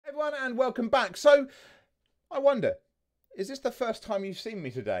everyone, and welcome back. So, I wonder, is this the first time you've seen me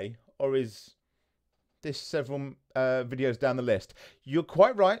today, or is this several videos down the list? You're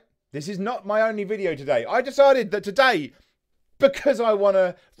quite right. This is not my only video today. I decided that today, because I want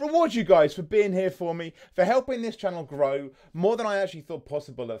to reward you guys for being here for me, for helping this channel grow more than I actually thought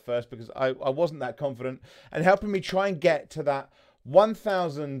possible at first, because I wasn't that confident, and helping me try and get to that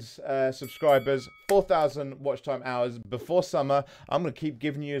 1,000 subscribers, 4,000 watch time hours before summer. I'm going to keep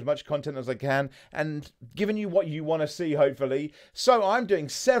giving you as much content as I can and giving you what you want to see, hopefully. So I'm doing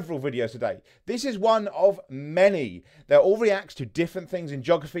several videos today. This is one of many. They're all reacts to different things in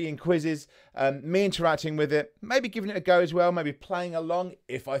geography and quizzes, me interacting with it, maybe giving it a go as well, maybe playing along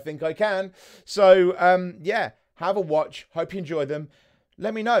if I think I can. So yeah, have a watch. Hope you enjoy them.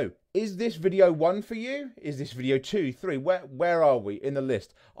 Let me know. Is this video 1 for you? Is this video 2, 3? Where are we in the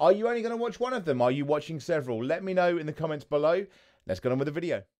list? Are you only going to watch one of them? Are you watching several? Let me know in the comments below. Let's get on with the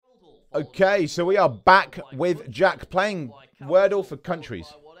video. Okay, so we are back with Jack playing Wordle for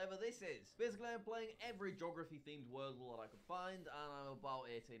countries. Whatever this is. Basically, I'm playing every geography-themed Wordle that I could find, and I'm about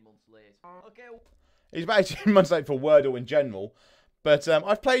 18 months late. Okay. He's about 18 months late for Wordle in general, but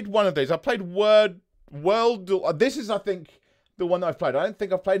I've played one of these. I've played Wordle. This is, I think, the one that I've played. I don't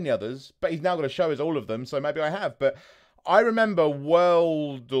think I've played any others, but he's now going to show us all of them, so maybe I have. But I remember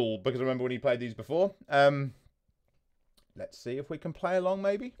Wordle because I remember when he played these before. Let's see if we can play along,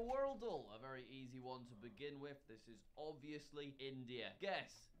 maybe. Wordle, a very easy one to begin with. This is obviously India.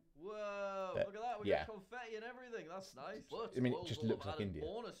 Guess. Whoa! Look at that. We got confetti and everything. That's nice. But I mean, it just looks like India.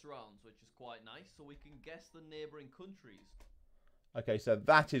 Bonus rounds, which is quite nice, so we can guess the neighbouring countries. Okay, so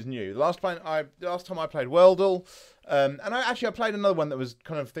that is new. The last time I played Wordle, and I played another one that was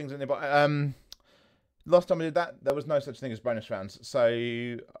kind of things in there. But last time I did that, there was no such thing as bonus rounds. So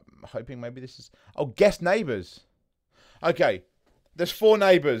I'm hoping maybe this is guess neighbours. Okay, there's 4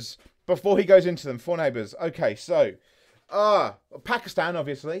 neighbours before he goes into them. 4 neighbours. Okay, so Pakistan,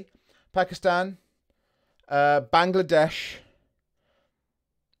 obviously, Pakistan, Bangladesh,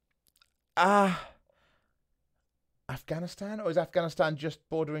 Afghanistan, or is Afghanistan just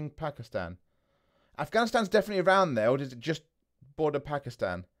bordering Pakistan? Afghanistan's definitely around there, or does it just border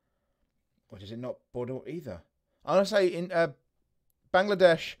Pakistan? Or does it not border either? I'm going to say in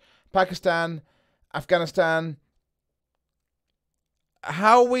Bangladesh, Pakistan, Afghanistan.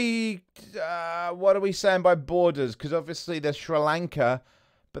 How are we, what are we saying by borders? Because obviously there's Sri Lanka,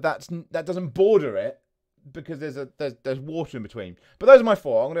 but that doesn't border it, because there's water in between. But those are my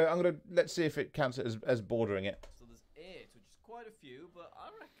 4. I'm gonna let's see if it counts it as bordering it. Which is quite a few, but I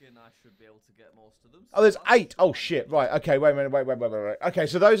reckon I should be able to get most of them. Oh, there's 8. Oh shit! Right. Okay. Wait a minute. Wait. Okay.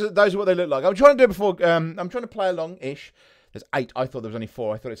 So those are what they look like. I'm trying to do it before. I'm trying to play along ish. There's 8. I thought there was only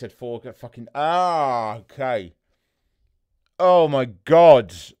 4. I thought it said 4. Fucking okay. Oh my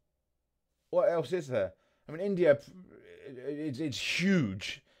god. What else is there? I mean, India. It's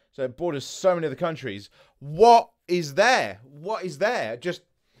huge. So it borders so many other countries. What is there? What is there? Just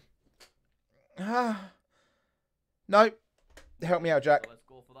no. Help me out, Jack. Let's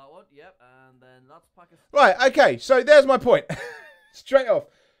go for that one. Yep, and then that's Pakistan. Right, okay, so there's my point. Straight off.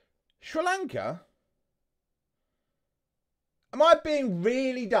 Sri Lanka? Am I being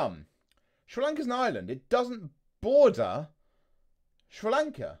really dumb? Sri Lanka's an island. It doesn't border Sri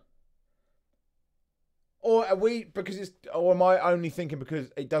Lanka. Or are we, or am I only thinking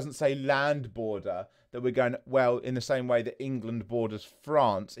because it doesn't say land border that we're going, well, in the same way that England borders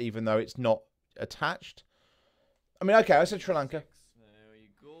France, even though it's not attached? I mean, okay, I said Sri Lanka. There you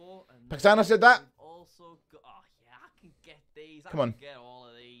go. And Pakistan, I said that. Also got, yeah, I can get these. Come on. I can get all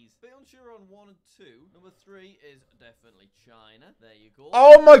of these. Bit unsure on 1 and 2. Number 3 is definitely China. There you go.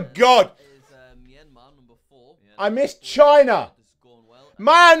 Oh my god! Is Myanmar, number 4. Yeah, I missed China. This is going well.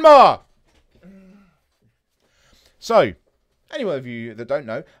 Myanmar. So, anyone of you that don't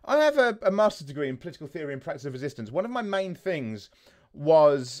know, I have a master's degree in political theory and practice of resistance. One of my main things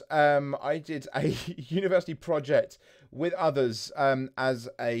was I did a university project with others as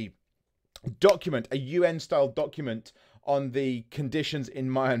a document, a UN-style document on the conditions in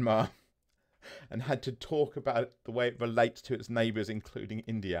Myanmar, and had to talk about the way it relates to its neighbours, including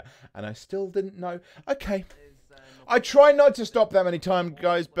India. And I still didn't know. Okay. I try not to stop that many times,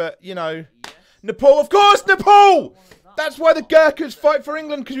 guys, but, you know. Nepal, of course, Nepal! That's why the Gurkhas fight for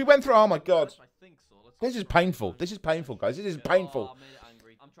England, because we went through... Oh, my God. This is painful. This is painful, guys. This is painful.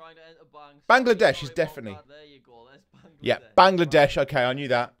 Bangladesh is definitely... Yeah, Bangladesh. Okay, I knew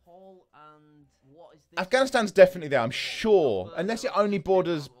that. Afghanistan's definitely there, I'm sure. Unless it only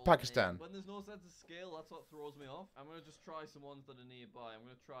borders Pakistan. When there's no sense of scale, that's what throws me off. I'm going to just try some ones that are nearby. I'm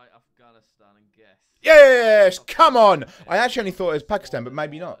going to try Afghanistan and guess. Yes! Come on! I actually only thought it was Pakistan, but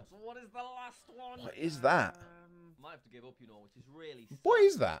maybe not. It's What is that? Might have to give up, you know, which is really sad. What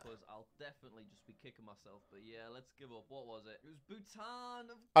is that? Because I'll definitely just be kicking myself. But yeah, let's give up. What was it? It was Bhutan.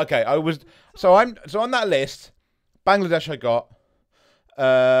 Okay, I was so on that list. Bangladesh I got,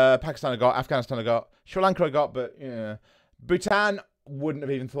 Pakistan I got, Afghanistan I got, Sri Lanka I got, but yeah, Bhutan wouldn't have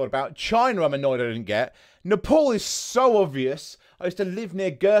even thought about. China I'm annoyed I didn't get. Nepal is so obvious. I used to live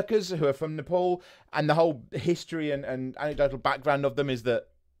near Gurkhas who are from Nepal, and the whole history and anecdotal background of them is that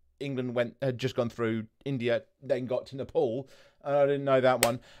England had just gone through India, then got to Nepal, and I didn't know that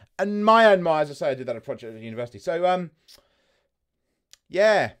one. And Myanmar, as I say, I did that at a project at university. So,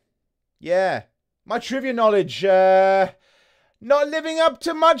 yeah. My trivia knowledge, not living up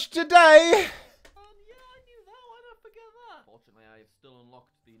to much today. Yeah, I knew that. Why did I forget that? Fortunately, I have still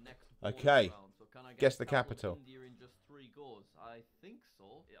unlocked the next Okay. round. So can I Guess the capital. India in just 3 goes? I think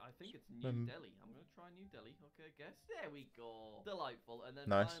so. I think it's New Delhi. I'm going to try New Delhi. Okay, guess. There we go. Delightful. And then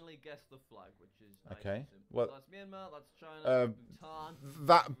finally guess the flag, which is okay. Well, so that's Myanmar, that's China, Bhutan.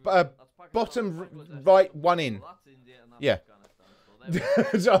 That bottom right one in. Well, that's India and that's yeah.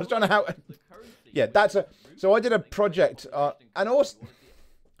 Afghanistan. So, so I was trying to yeah, that's a. So I did a project, and also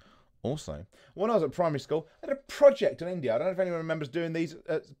when I was at primary school, I had a project on India. I don't know if anyone remembers doing these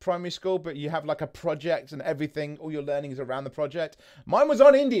at primary school, but you have like a project and everything. All your learning is around the project. Mine was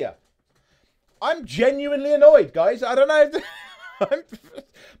on India. I'm genuinely annoyed, guys. I don't know.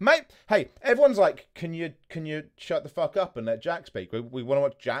 Mate, hey, everyone's like, can you shut the fuck up and let Jack speak? We want to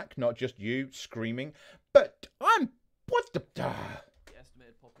watch Jack, not just you screaming. But what the?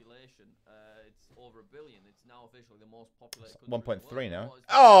 Estimated population, it's over 1 billion. It's now officially the most populated 1.3 country now.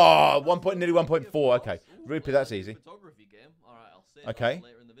 Oh, nearly 1.4. Okay, Rupee, that's easy. Photography game. All right, I'll say that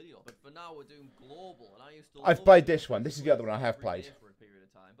later in the video. But for now, we're doing global, and I used to. I've played this one. This is the other one I have played. For a period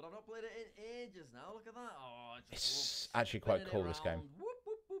of time, but I've not played it in ages now. Look at that. Oh, it's actually quite cool. This game.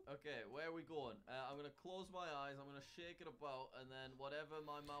 Okay, where are we going? I'm going to close my eyes, I'm going to shake it about, and then whatever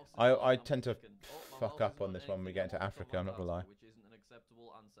my mouse is I tend to fuck up on this one when we get into Africa, I'm not going to lie. Which isn't an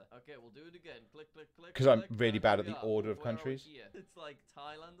acceptable answer. Okay, we'll do it again. Click, click, click. Because I'm really bad at the order of countries. It's like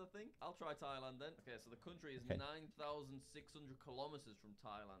Thailand, I think. I'll try Thailand then. Okay, so the country is 9,600 kilometers from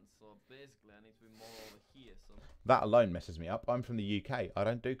Thailand, so basically I need to be more over here. So that alone messes me up. I'm from the UK. I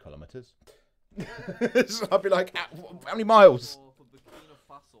don't do kilometers. So I'll be like, how many miles? Burkina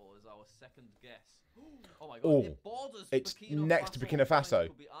Faso is our second guess. Oh my god, it's next to Burkina Faso.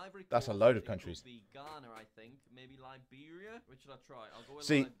 That's a load of countries. Ghana, I think. Maybe Liberia. Which should I try? I'll go with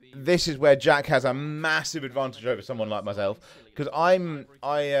See, Liberia. this is where Jack has a massive advantage over someone like myself, because I'm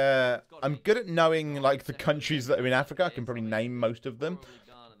good at knowing like the countries that are in Africa. I can probably name most of them.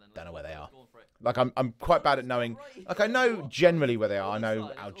 Don't know where they are. Like I'm quite bad at knowing. Like I know generally where they are. I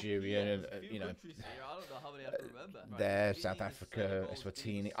know Algeria, you know. There, South Africa,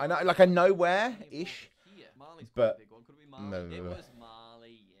 Eswatini. I know where ish, but I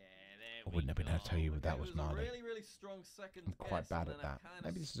wouldn't have been able to tell you that was Mali. I'm quite bad at that.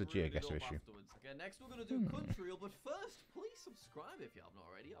 Maybe this is a geoguessr issue. Okay, next we're gonna do country, but first, please subscribe if you haven't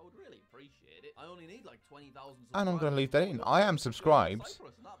already. I would really appreciate it. I only need like 20,000 subscribers. And I'm gonna leave that in. I am subscribed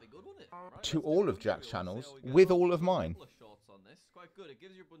to all of Jack's channels with all of mine. Quite good. It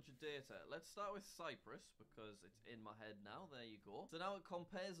gives you a bunch of data. Let's start with Cyprus because it's in my head now. There you go. So now it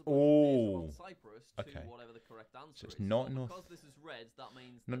compares a bunch of data on Cyprus to whatever the correct answer is. So it's not North. Because this is red, that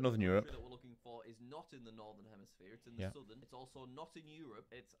means not Northern Europe. That we're looking for is not in the northern hemisphere. It's in the southern. It's also not in Europe.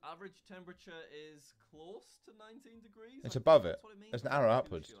 Its average temperature is close to 19 degrees. It's above it. There's an arrow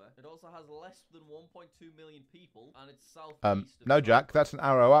upwards. It also has less than 1.2 million people, and it's southeast. No, Jack, that's an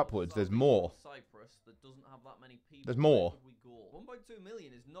arrow upwards. There's more. Cyprus that doesn't have that many people. There's more. 1.2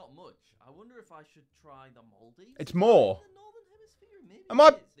 million is not much. I wonder if I should try the Maldives. It's more. The northern hemisphere? Maybe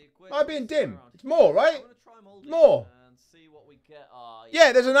am I being dim? It's more, right? I'm gonna try Maldives more. And see what we get.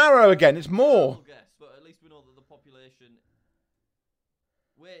 Yeah, there's an arrow again. It's more. Guess, but at least we know that the population.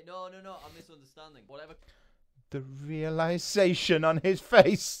 Wait, no, I'm misunderstanding. Whatever. The realization on his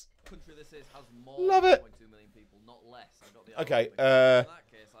face. Country this is has more. Love it. 1.2 million people, not less. I got the okay. In that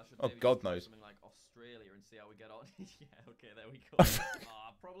case, I should oh God knows. Something like Australia and see how we get on. Yeah. Okay. There we go.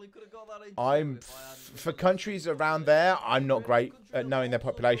 I probably could have got that in. For countries around there. I'm not great at knowing their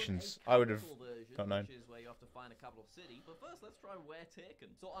populations. I would have not known. Which is where you have to find a capital city. But first, let's try where taken.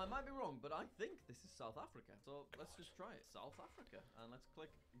 So I might be wrong, but I think this is South Africa. So let's just try it. South Africa, and let's click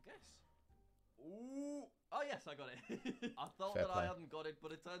guess. Ooh. Oh yes, I got it. I thought that I hadn't got it,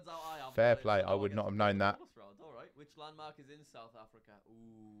 but it turns out I have. Fair play. I would not have known that. All right. Which landmark is in South Africa?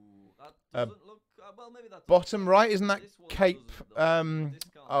 Ooh, that doesn't look. Well, maybe that's bottom right, isn't that Cape?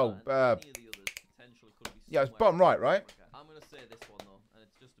 Yeah, it's bottom right, right? I'm gonna say this one though, and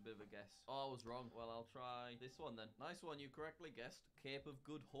it's just a bit bit of a guess. Oh, I was wrong. Well, I'll try this one then. Nice one. You correctly guessed Cape of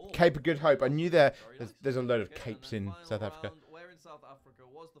Good Hope. Cape of Good Hope. I knew there's a load of Okay, capes in South Africa. Where in South Africa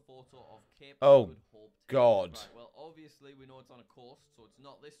was the photo of Cape Oh, of Good Hope? God. Right, well, obviously we know it's on a coast, so it's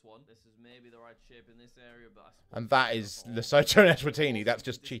not this one. This is maybe the right shape in this area, but I suppose And that is Lesotho and Eswatini. That's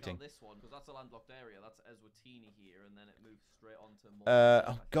just cheating. This one, because that's a landlocked area. That's Eswatini here, and then it moves straight on to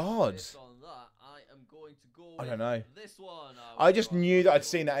Oh, God. Based on that, I am going to go I don't know. this one. I just knew that I'd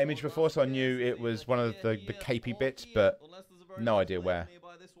seen that image before, so I knew it was one of the capey bits, but no idea where.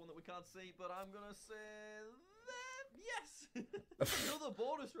 By this one that we can't see, but I'm gonna say yes. Another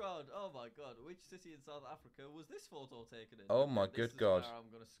bonus round. Oh my God! Which city in South Africa was this photo taken in? Oh my good God! Where I'm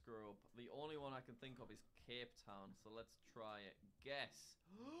gonna screw up. The only one I can think of is Cape Town. So let's try it. Guess.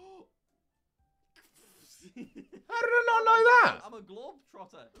 How did I not know that? I'm a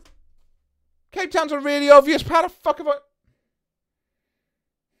globetrotter. Cape Town's a really obvious. How the fuck have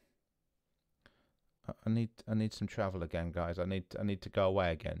I need some travel again, guys. I need to go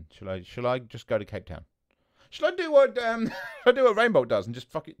away again. Shall I just go to Cape Town? Shall I do what I do what Rainbow does and just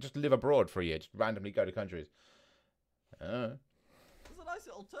just live abroad for a year, just randomly go to countries? There's a nice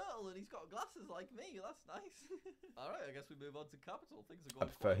little turtle and he's got glasses like me. That's nice. All right, I guess we move on to capital. Things are going. I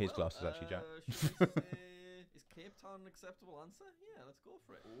prefer his well. glasses actually, Jack. Is Cape Town an acceptable answer? Yeah, let's go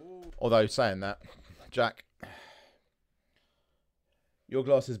for it. Ooh. Although saying that, Jack, your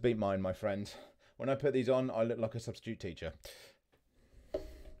glasses beat mine, my friend. When I put these on, I look like a substitute teacher.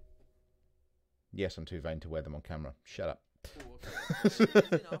 Yes, I'm too vain to wear them on camera. Shut up. Ooh, okay. So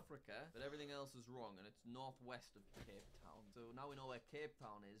it's in Africa, but everything else is wrong, and it's northwest of Cape Town. So now we know where Cape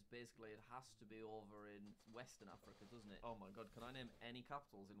Town is. Basically, it has to be over in Western Africa, doesn't it? Oh my God, can I name any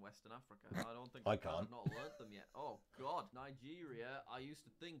capitals in Western Africa? I don't think I can't. I've not learnt them yet. Oh God, Nigeria. I used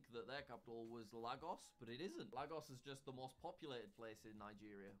to think that their capital was Lagos, but it isn't. Lagos is just the most populated place in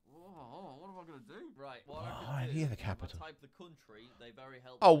Nigeria. Oh, what am I gonna do? Right. What I can do, the capital. if I type the country, they very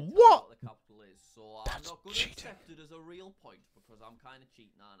helpfully tell me what the capital is. So I'm not going to accept it as a real point because I'm kind of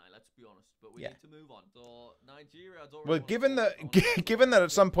cheating, aren't I? Let's be honest. But we need to move on. So Nigeria, I don't really given that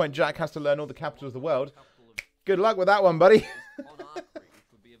at some point Jack has to learn all the capitals of the world, good luck with that one, buddy. Conakry,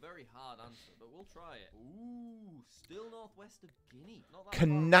 which would be a very hard answer, but we'll try it. Ooh, still northwest of Guinea.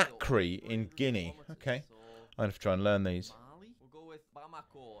 Conakry in Guinea. Okay, so I have to try and learn these. Mali. We'll go with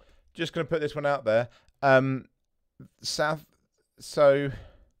Bamako. Just going to put this one out there. So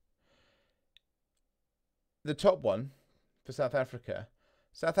the top one for South Africa.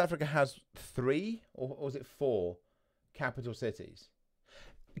 South Africa has 3 or was it 4 capital cities?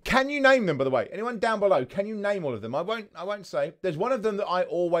 Can you name them, by the way? Anyone down below, can you name all of them? I won't say. There's one of them that I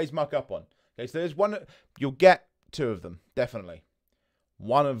always muck up on. Okay, so there's one. You'll get 2 of them, definitely.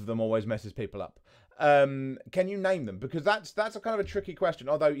 One of them always messes people up. Can you name them? Because that's a kind of a tricky question.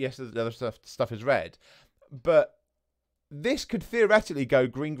 Although, yes, the other stuff is red. But this could theoretically go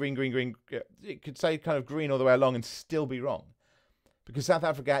green, green, green, green. It could say kind of green all the way along and still be wrong. Because South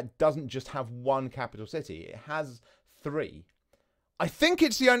Africa doesn't just have 1 capital city. It has 3. I think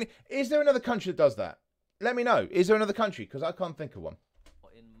it's the only... Is there another country that does that? Let me know. Is there another country? Because I can't think of one.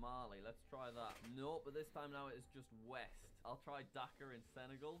 In Mali, let's try that. No, but this time now it is just west. I'll try Dakar in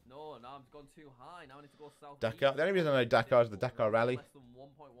Senegal. No, now I've gone too high. Now I need to go south. Dakar. The only reason I know Dakar is the Dakar Rally. Less than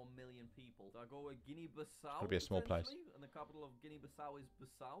 1.1 million people. Do I go with Guinea-Bissau? It'll be a small place. And the capital of Guinea-Bissau is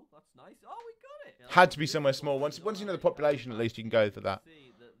Bissau. That's nice. Oh, we got it. Yeah, Had to be somewhere small. Once you know the population, at least you can go for that.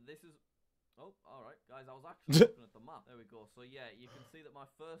 See that this is. Oh, all right, guys. I was actually looking at the map. There we go. So yeah, you can see that my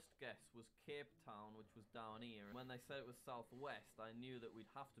first guess was Cape Town, which was down here. And when they said it was southwest, I knew that we'd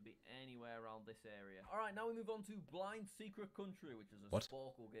have to be anywhere around this area. All right, now we move on to Blind Secret Country, which is a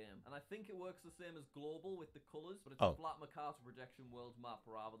Sporkle game, and I think it works the same as Global with the colours, but it's a flat Mercator projection world map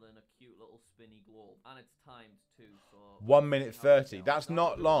rather than a cute little spinny globe, and it's timed too. So 1 minute 30. That's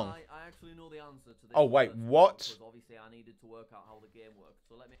not long. I actually know the answer to this. Oh wait, what? Because obviously I needed to work out how the game works.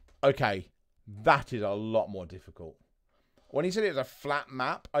 So let me. Okay. That is a lot more difficult. When he said it was a flat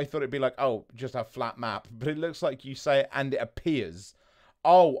map, I thought it'd be like, oh, just a flat map. But it looks like you say it and it appears.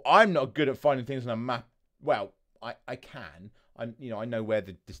 Oh, I'm not good at finding things on a map. Well, I can. I know where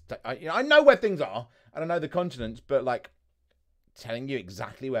I know where things are and I know the continents, but like telling you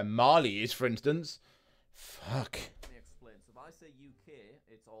exactly where Mali is, for instance. Fuck. Let me explain. So if I say UK,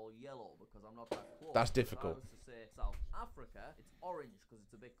 it's all yellow because I'm not that close. That's difficult. If I was to say South Africa, it's orange because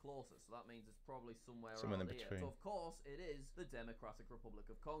it's a bit closer. So that means it's probably somewhere in around between. here. So of course it is the Democratic Republic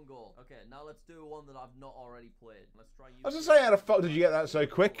of Congo. Okay, now let's do one that I've not already played. Let's try. I was just saying, how the fuck did you get that so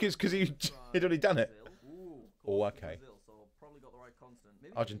quick? Because he'd already done it. Ooh, oh, okay. Brazil, so probably got the right continent.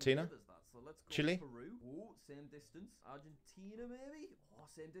 Maybe Argentina? So let's go Chile? Peru. Oh, same distance. Argentina, maybe? Oh,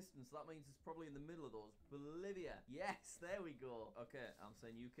 same distance. That means it's probably in the middle of those. Bolivia. Yes, there we go. Okay, I'm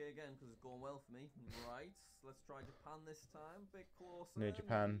saying UK again because it's going well for me. Right. Let's try Japan this time. Bit closer. Near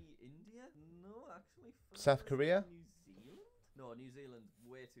Japan. Maybe India? No, actually. South Korea? New Zealand? No, New Zealand,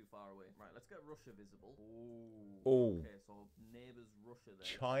 way too far away. Right, let's get Russia visible. Oh. Okay, so neighbours Russia there.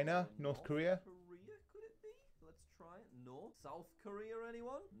 China? So North Korea? Korea, could it be? Let's try it. No. South Korea,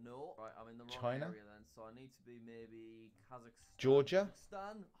 anyone? No. Right, I'm in the wrong China? area then. So I need to be maybe Kazakhstan. Georgia?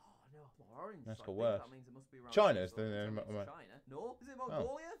 Kazakhstan? Oh, no. More orange. That's so I got think worse. that means it must be around China's here, so the- tell me it's China. No? Is it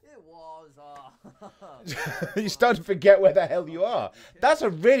Mongolia? It was. You start to forget where the hell you are. That's a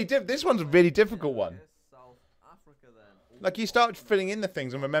really this one's a really difficult one. South Africa then. Like you start filling in the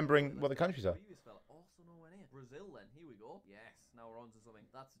things and remembering what the countries are. Previous fella also nowhere near. Brazil then, here we go. Yes, now we're on to something.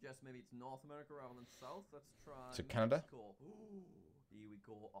 That suggests maybe it's North America rather than South. Let's try Is it Canada? Mexico. Ooh, here we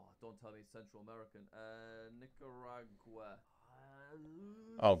go. Oh, don't tell me it's Central American. Nicaragua.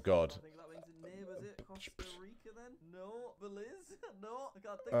 Oh God. I think that means it neighbours it. Costa Rica then? No. Belize? No. I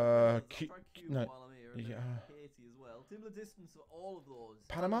can't think of Belize. I'll try Cuba no, while I'm here. And then Haiti as well. Similar distance for all of those.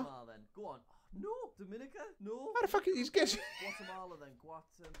 Panama? Then. Go on. No. Dominica? No. How the fuck is he's guessing? Guatemala then.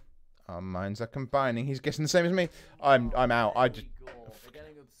 Guatemala. Our minds are combining. He's guessing the same as me. I'm out. I just We're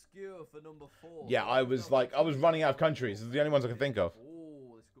getting obscure for number 4. yeah. I was running out of countries. They're the only ones I can think of.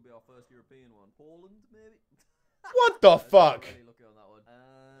 Oh, this could be our first European one. Poland, maybe. What the fuck? Really lucky on that one.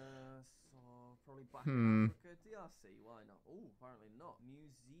 So probably back in Africa, DRC. Why not? Oh, apparently not. New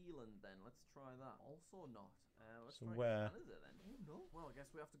Zealand then. Let's try that. Also not. Let's So try where? Canada then. Oh no. Well, I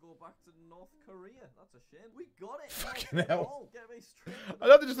guess we have to go back to North Korea. That's a shame. We got it. Fucking hell. Oh, get me straight. I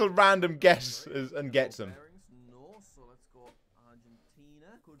love that just a random guess and gets them. Bearings, no, so let's go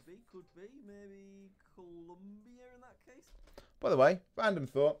Argentina. Could be. Maybe Colombia in that case. By the way, random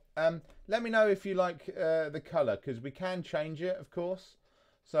thought. Let me know if you like the colour, because we can change it, of course.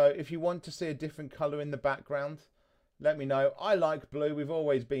 So if you want to see a different colour in the background, let me know. I like blue. We've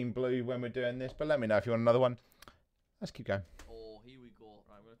always been blue when we're doing this, but let me know if you want another one. Let's keep going. Oh, here we go.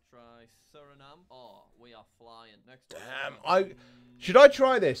 Right, I'm going to try Suriname. Oh, we are flying. Next Damn, should I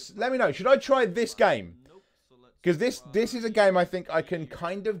try this? Let me know. Should I try this game? Nope. So let's Because this is a game I think I can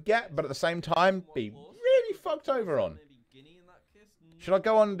kind of get, but at the same time be really fucked over on. maybe Guinea in that case. Should I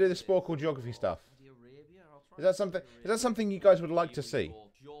go on and do the sport or geography stuff? Saudi Arabia. I'll try Is that something you guys would like to see?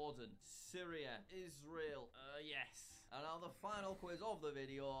 Jordan, Syria, Israel. Yes. And now the final quiz of the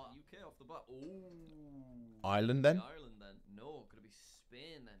video. UK off the bat. Ooh. Ireland then? Ireland then. No, could it be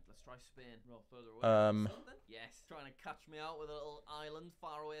Spain then? Let's try Spain. No, further away. Yes. Trying to catch me out with a little island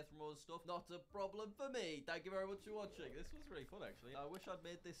far away from all stuff. Not a problem for me. Thank you very much for watching. This was really fun actually. I wish I'd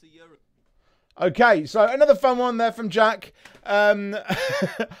made this a year ago. Okay, so another fun one there from Jack.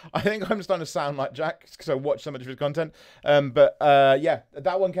 I think I'm starting to sound like Jack because I watch so much of his content. Yeah,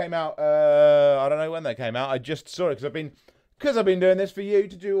 that one came out. I don't know when that came out. I just saw it because I've been doing this for you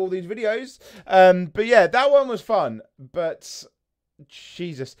to do all these videos. But yeah, that one was fun. But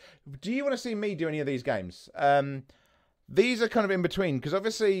Jesus, do you want to see me do any of these games? These are kind of in between because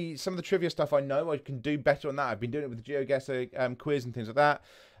obviously some of the trivia stuff I know I can do better on that. I've been doing it with the geoguessr quiz and things like that,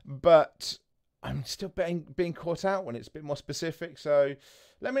 but I'm still being caught out when it's a bit more specific. So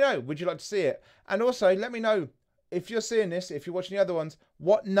let me know. Would you like to see it? And also let me know if you're seeing this, if you're watching the other ones,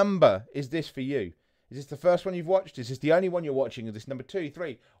 what number is this for you? Is this the first one you've watched? Is this the only one you're watching? Is this number 2,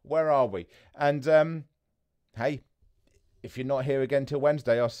 3? Where are we? And hey, if you're not here again till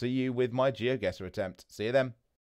Wednesday, I'll see you with my GeoGuessr attempt. See you then.